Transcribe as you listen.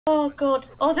Oh god.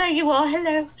 Oh, there you are.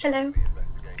 Hello. Hello.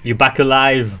 You back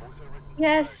alive.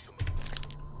 Yes.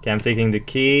 Okay, I'm taking the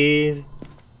keys.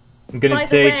 I'm gonna By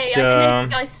the take way, I don't know if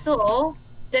you guys saw.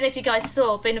 Don't know if you guys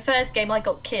saw, but in the first game I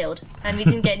got killed and we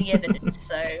didn't get any evidence.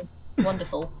 So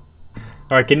wonderful.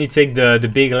 Alright, can you take the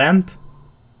big lamp?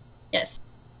 Yes.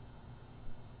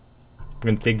 I'm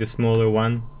gonna take the smaller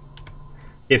one.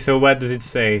 Okay, so what does it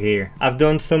say here? I've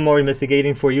done some more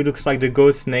investigating for you. Looks like the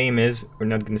ghost's name is... We're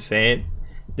not gonna say it.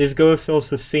 This ghost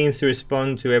also seems to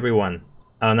respond to everyone.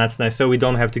 Oh, that's nice. So we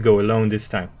don't have to go alone this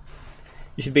time.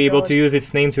 You should be able to use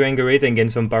its name to anger it and get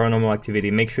some paranormal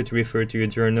activity. Make sure to refer to your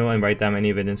journal and write down any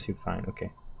evidence you find. Okay.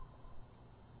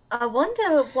 I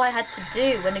wonder what I had to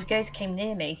do when a ghost came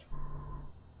near me.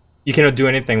 You cannot do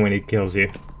anything when it kills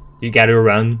you. You gotta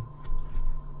run.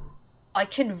 I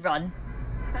can run.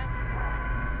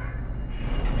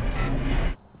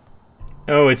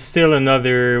 Oh, it's still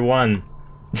another one.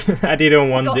 I didn't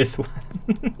want this one.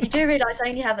 You do realise I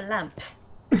only have a lamp.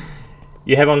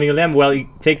 You have only a lamp? Well, you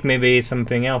take maybe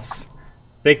something else.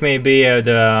 Take maybe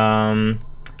the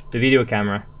video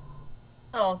camera.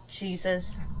 Oh,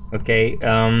 Jesus. Okay,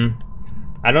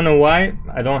 I don't know why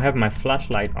I don't have my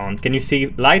flashlight on. Can you see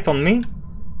light on me?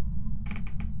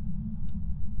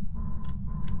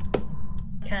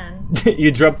 Can.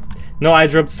 You dropped... No, I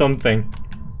dropped something.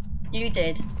 You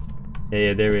did.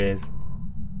 Yeah, there it is.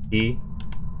 E.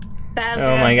 Bow Oh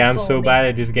down my god, I'm before so me. bad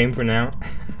at this game for now.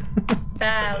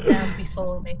 Bow down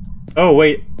before me. Oh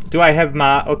wait, do I have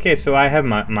my... Okay, so I have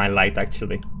my light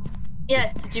actually.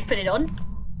 Yes, did you put it on?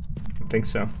 I think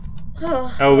so.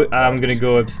 Oh, Oh, I'm gonna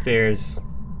go upstairs.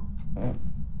 do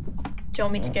you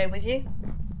want me to go with you?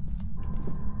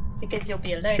 Because you'll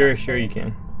be alone. Sure, upstairs. sure you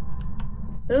can.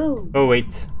 Ooh. Oh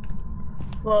wait.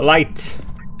 Well, Light.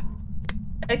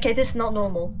 okay, this is not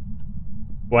normal.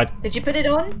 What? Did you put it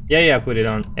on? Yeah, I put it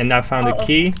on. And I found a Uh-oh.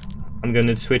 key. I'm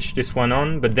gonna switch this one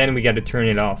on, but then we gotta turn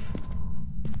it off.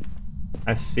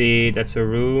 I see, that's a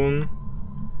room.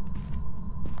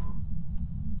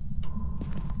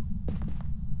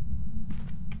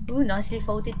 Ooh, nicely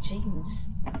folded jeans.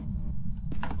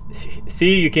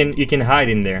 See, you can hide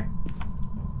in there.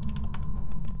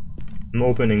 I'm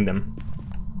opening them.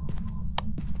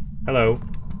 Hello.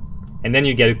 And then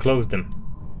you gotta close them.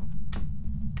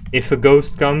 If a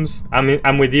ghost comes,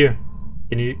 I'm with you.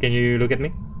 Can you look at me?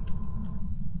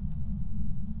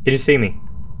 Can you see me?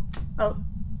 Oh.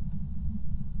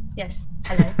 Yes.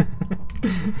 Hello.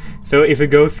 So if a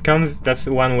ghost comes, that's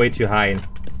one way to hide.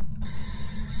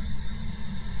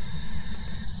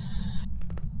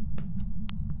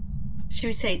 Should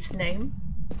we say its name?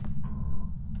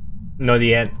 Not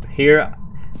yet. Here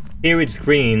it's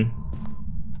green,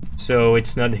 so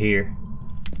it's not here.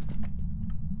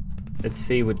 Let's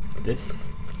see with this.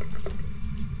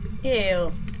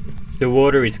 Ew. The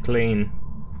water is clean,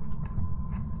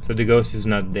 so the ghost is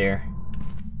not there.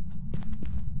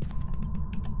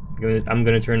 I'm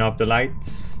gonna turn off the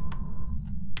lights.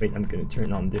 Wait, I'm gonna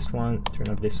turn on this one. Turn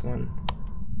off this one.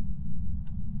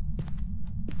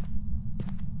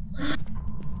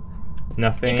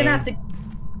 Nothing. You're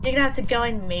gonna have to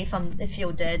guide me if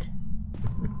you're dead.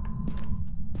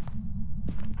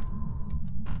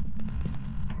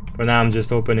 For now, I'm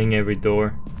just opening every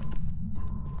door.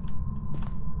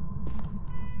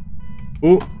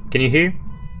 Ooh, can you hear?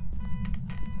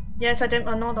 Yes,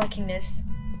 I'm not liking this.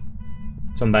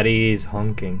 Somebody is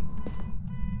honking.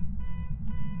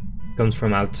 Comes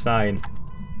from outside.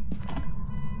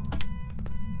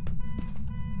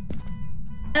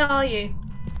 Where are you?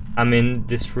 I'm in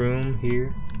this room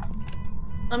here.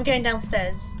 I'm going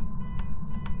downstairs.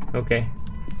 Okay.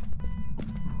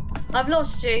 I've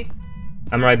lost you.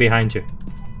 I'm right behind you.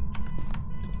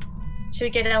 Should we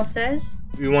go downstairs?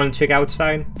 You want to check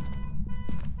outside?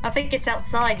 I think it's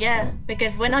outside, yeah.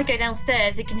 Because when I go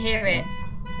downstairs, you can hear it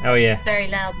Oh yeah. very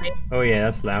loudly. Oh yeah,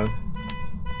 that's loud.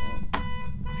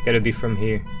 It's gotta be from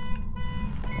here.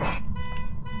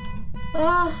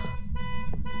 Oh.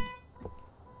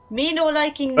 Me not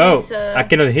liking Oh, this. I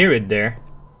cannot hear it there.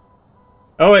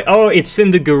 Oh, it's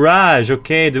in the garage.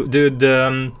 Okay, the Oh,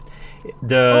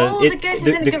 the ghost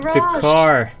is in the garage. The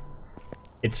car.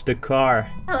 It's the car.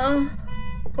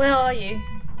 Where are you?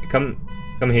 Come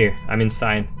here. I'm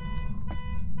inside.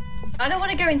 I don't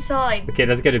want to go inside. Okay,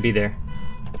 that's gotta be there.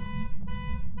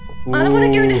 I don't want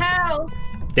to go in the Ooh, house.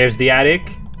 there's the attic.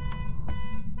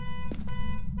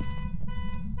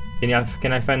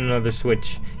 Can I find another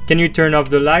switch? Can you turn off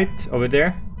the light over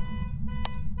there?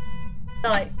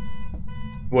 No.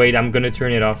 Wait, I'm gonna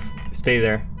turn it off. Stay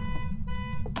there.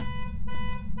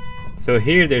 So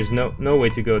here, there's no way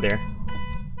to go there.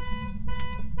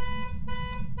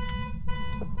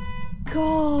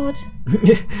 God. god.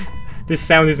 This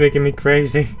sound is making me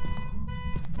crazy.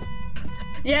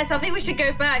 Yes, I think we should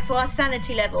go back for our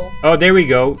sanity level. Oh, there we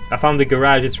go. I found the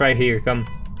garage. It's right here. Come.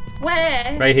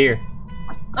 Where? Right here.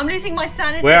 I'm losing my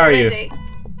sanity Where are already. you?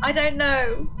 I don't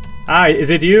know. Ah, is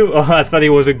it you? Oh, I thought it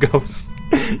was a ghost.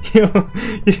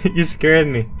 You scared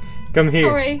me. Come here.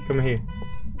 Sorry. Come here.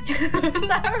 No,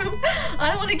 I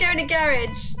don't want to go in a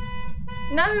garage.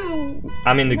 No.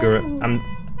 I'm in the No. garage.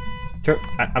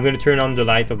 I'm gonna turn on the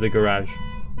light of the garage.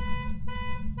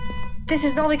 This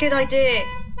is not a good idea.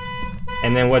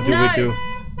 And then what do we do?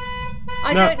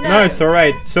 I don't know. No, it's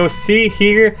alright. So see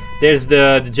here, there's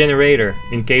the generator.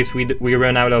 In case we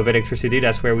run out of electricity,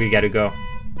 that's where we gotta go.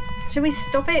 Should we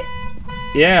stop it?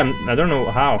 Yeah, I don't know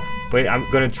how. Wait, I'm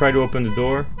gonna try to open the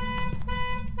door.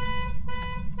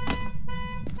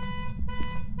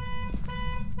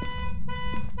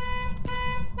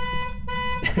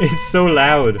 It's so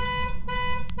loud.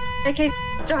 Okay,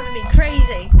 it's driving me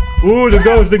crazy. Ooh, the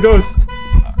ghost, the ghost!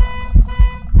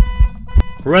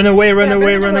 Run away, run Yeah,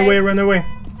 away, run run away. away, run away.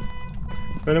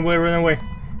 Run away, run away.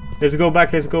 Let's go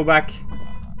back, let's go back.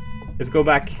 Let's go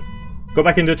back. Go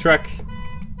back in the truck.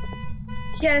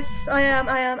 Yes, I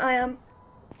am.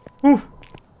 Ooh.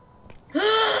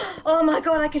 Oh my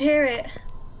god, I could hear it.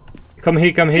 Come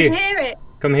here, come Could here. you hear it?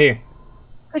 Come here.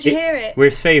 Could you hear it? We're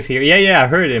safe here. Yeah, I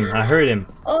heard him. I heard him.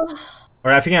 Oh,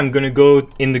 Or I think I'm gonna go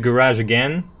in the garage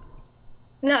again.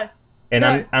 no. And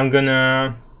No. I'm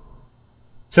gonna...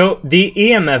 So the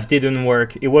EMF didn't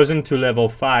work. It wasn't to level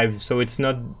 5, so it's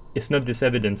not this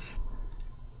evidence.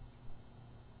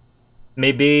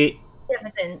 Maybe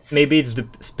Evidence. it's the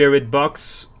spirit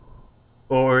box,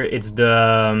 or it's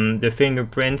the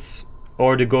fingerprints,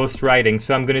 or the ghost writing.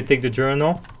 So I'm gonna take the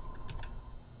journal.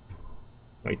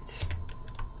 Wait.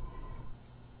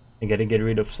 I gotta get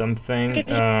rid of something. It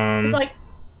was like,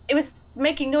 it was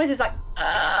making noises like,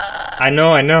 I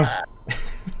know. I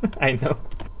know.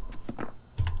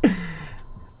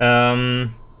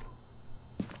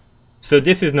 So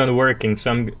this is not working,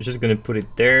 so I'm just gonna put it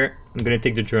there. I'm gonna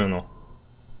take the journal.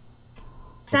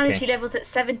 sanity Okay. levels at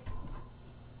 7.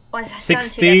 My sanity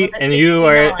 60 levels at and you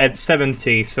are 69. at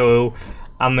 70, so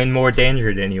I'm in more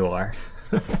danger than you are.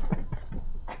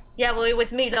 Yeah, well, it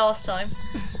was me last time.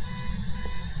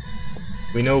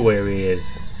 We know where he is.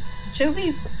 Should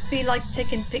we be like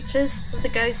taking pictures of the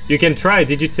ghost? You can try.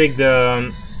 Did you take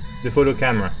the photo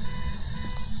camera?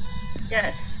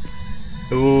 Yes.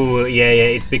 Ooh, yeah,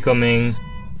 it's becoming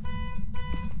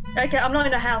Okay, I'm not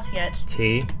in a house yet.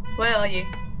 T. Where are you?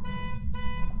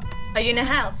 Are you in a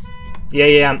house?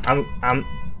 Yeah,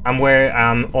 I'm where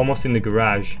I'm almost in the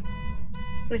garage.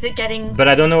 Is it getting? But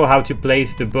I don't know how to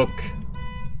place the book.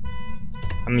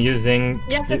 I'm using...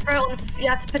 You have to throw it on. You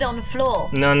have to put it on the floor.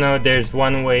 No, there's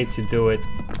one way to do it.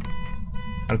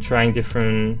 I'm trying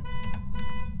different...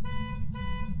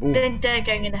 Ooh. Don't dare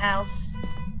going in the house.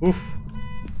 Oof.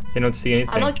 Cannot see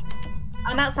anything.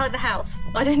 I'm outside the house.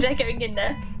 I don't dare going in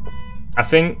there. I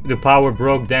think the power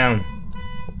broke down.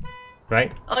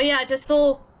 Right? Oh yeah, I just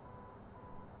saw.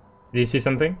 Do you see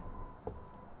something?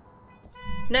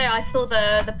 No, I saw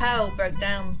the power broke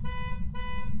down.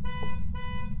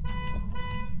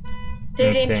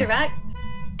 Did it Okay. interact?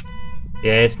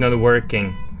 Yeah, it's not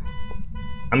working.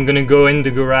 I'm gonna go in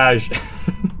the garage.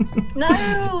 No,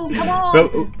 come on.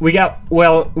 But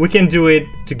we can do it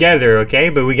together, okay?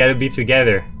 But we gotta be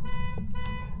together.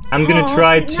 I'm gonna Oh,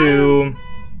 try no. to...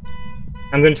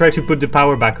 I'm gonna try to put the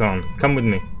power back on. Come with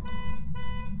me.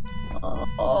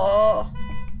 Oh.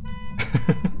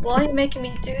 Why are you making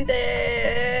me do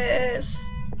this?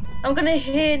 I'm gonna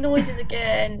hear noises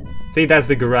again. See, that's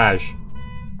the garage.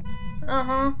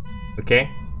 Uh-huh. Okay?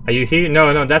 Are you here?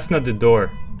 No, that's not the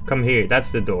door. Come here,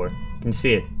 that's the door. You can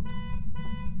see it.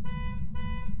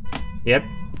 Yep.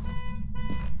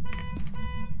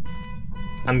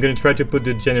 I'm gonna try to put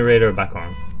the generator back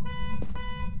on.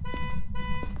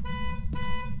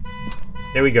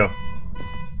 There we go.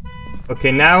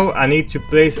 Okay, now I need to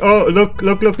place... Oh, look!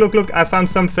 I found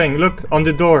something. Look, on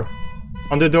the door.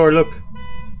 On the door, look.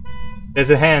 There's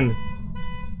a hand.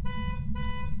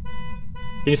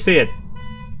 Can you see it?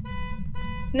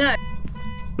 No.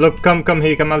 Look, come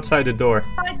here, come outside the door.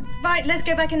 Right, let's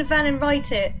go back in the van and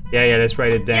write it. Yeah, let's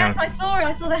write it down. Yes, I saw it.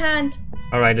 I saw the hand.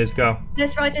 Alright, let's go.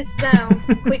 Let's write it down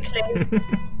quickly,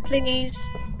 please.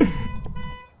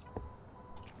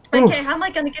 Okay, how am I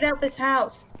going to get out this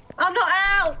house? I'm not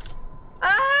out.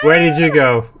 Ah! Where did you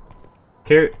go?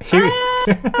 Here.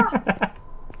 Ah!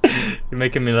 You're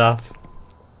making me laugh.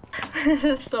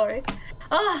 Sorry.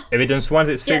 Ah, Evidence 1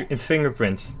 is Yes. it's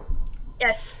fingerprints.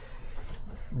 yes.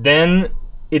 Then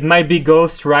it might be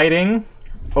ghost writing,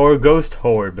 Or ghost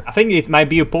orb. I think it might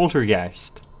be a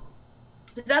poltergeist.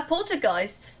 Is that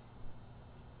poltergeists?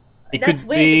 It That's could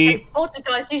weird be... because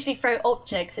poltergeists usually throw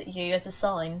objects at you as a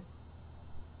sign.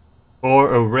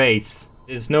 Or a wraith.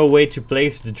 There's no way to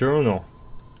place the journal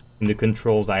in the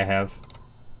controls I have.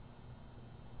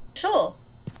 Sure.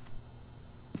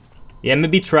 Yeah,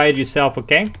 maybe try it yourself,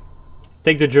 okay?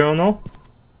 Take the journal.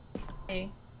 Okay.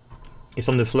 It's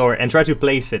on the floor and try to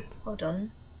place it. Hold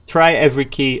on. Try every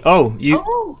key. Oh, you...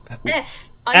 Oh, F.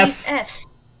 I used F.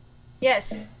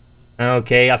 Yes.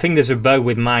 Okay, I think there's a bug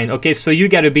with mine. Okay, so you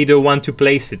gotta be the one to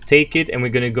place it. Take it and we're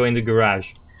gonna go in the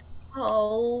garage.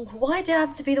 Oh, why do I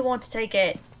have to be the one to take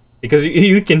it? Because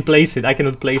you can place it, I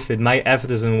cannot place it. My F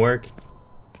doesn't work.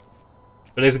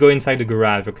 But let's go inside the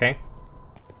garage, okay?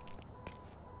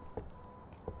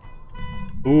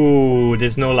 Ooh,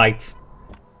 there's no light.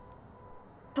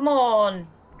 Come on.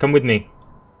 Come with me.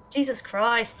 Jesus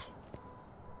Christ.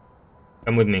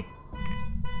 Come with me.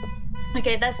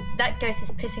 Okay, that ghost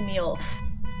is pissing me off.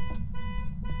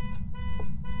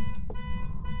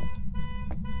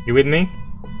 You with me?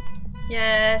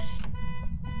 Yes.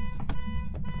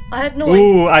 I heard noise.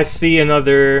 Ooh, I see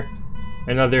another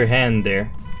hand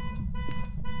there.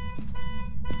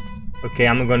 Okay,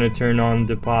 I'm gonna turn on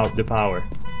the power.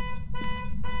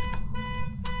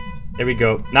 There we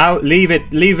go. Now leave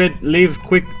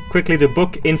quickly the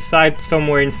book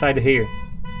somewhere inside here.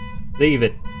 Leave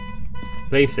it.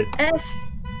 Place it. F.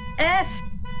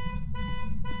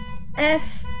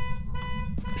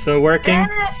 Is it working?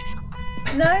 F.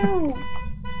 No.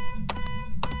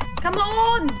 Come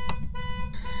on.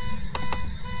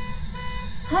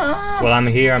 Well, I'm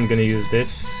here. I'm gonna use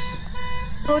this.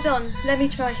 Hold on. Let me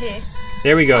try here.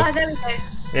 There we go. Ah, there we go.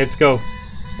 Let's go.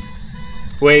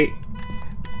 Wait.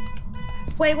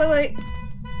 Wait.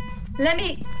 Let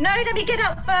me get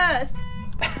out first.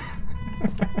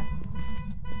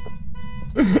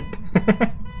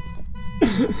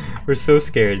 We're so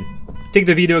scared. Take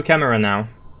the video camera now.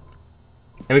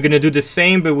 And we're gonna do the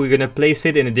same, but we're gonna place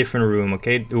it in a different room,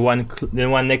 okay? The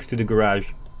one next to the garage.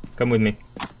 Come with me.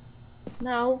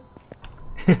 No.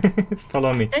 Just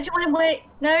follow me. Don't you want to wait?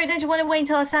 No, don't you want to wait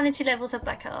until our sanity levels are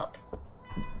back up?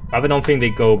 I don't think they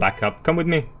go back up. Come with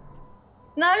me.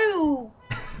 No.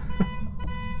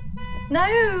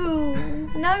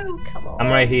 No, come on. I'm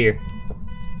right here.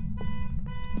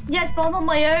 Yes, but I'm on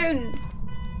my own.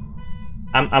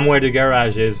 I'm where the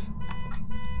garage is.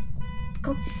 For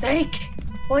God's sake.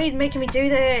 Why are you making me do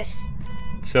this?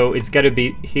 So it's gotta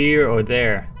be here or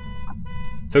there.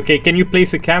 So okay, can you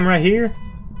place a camera here?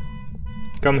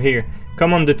 Come here.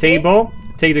 Come on the table.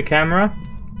 Take the camera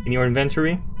in your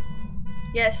inventory.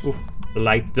 Yes. Ooh,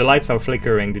 the lights are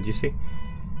flickering, did you see?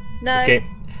 No. Okay.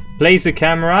 Place the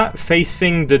camera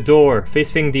facing the door,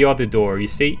 facing the other door, you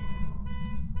see?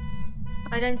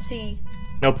 I don't see.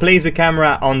 Now place the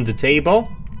camera on the table.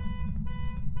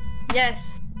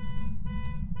 Yes.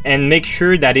 And make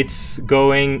sure that it's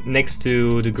going next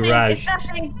to the garage. It's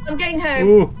flashing. I'm going home.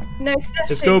 Ooh. No, it's flashing.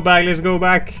 Let's go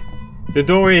back. The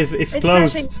door is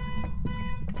closed. Flashing.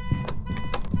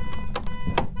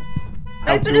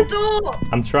 Open the door!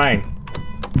 I'm trying.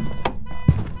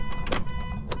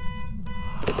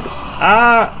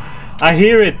 Ah! I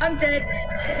hear it! I'm dead.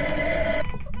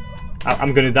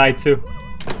 I'm gonna die too.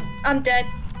 I'm dead.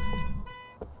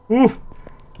 Ooh!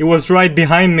 It was right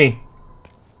behind me.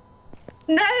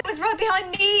 No, it was right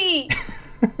behind me!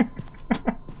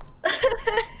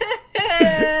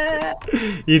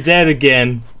 You're dead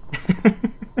again.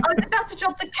 I was about to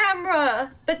drop the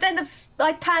camera, but then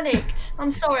I panicked.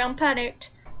 I'm sorry, I'm panicked.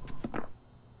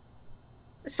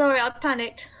 Sorry, I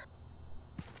panicked.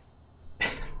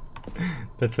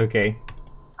 That's okay.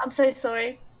 I'm so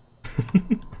sorry.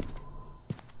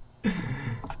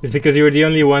 It's because you're the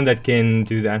only one that can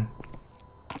do that.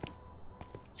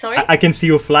 Sorry? I can see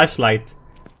your flashlight.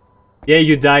 Yeah,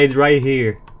 you died right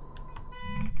here.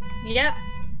 Yep.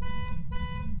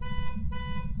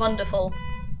 Wonderful.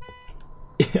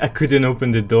 I couldn't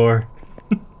open the door.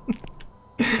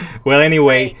 Well,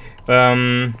 anyway,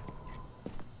 Do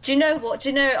you know what? Do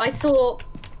you know, I saw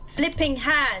flipping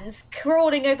hands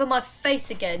crawling over my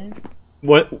face again.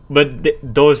 what? But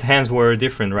those hands were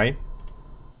different, right?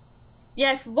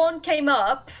 Yes, one came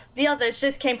up, the others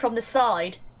just came from the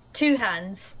side. 2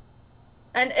 hands.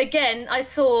 And again, I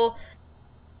saw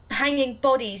hanging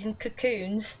bodies in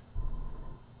cocoons.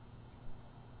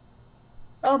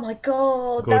 Oh my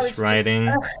god, that was Ghost riding.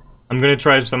 just, I'm gonna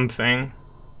try something.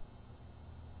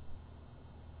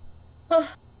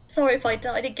 oh, sorry if I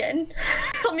died again.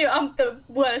 I'm the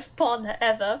worst partner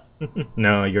ever.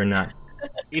 No, you're not.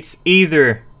 It's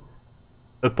either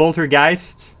a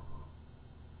poltergeist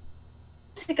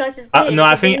poltergeist is weird. No,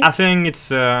 I think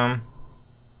it's I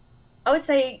would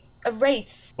say a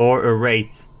wraith. or a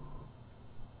wraith.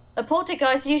 A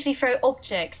poltergeist usually throw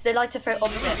objects. They like to throw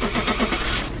objects.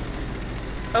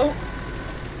 Oh.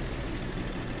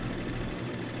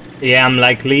 Yeah, I'm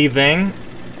like leaving.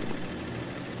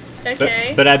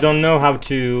 Okay. But I don't know how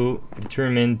to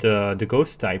determine the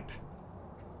ghost type.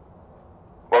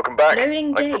 Welcome back.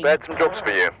 Loading I've game. prepared some jobs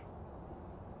for you.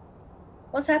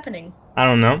 What's happening? I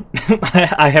don't know.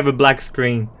 I have a black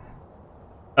screen.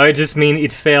 Oh, it just means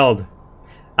it failed.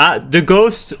 The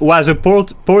ghost was a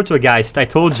poltergeist, I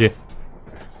told you.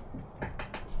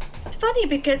 It's funny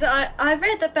because I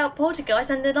read about poltergeists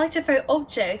and they like to throw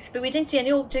objects, but we didn't see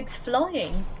any objects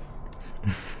flying.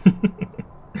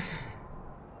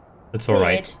 That's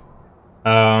alright.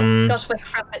 Gosh, we're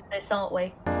crap at this, aren't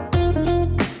we?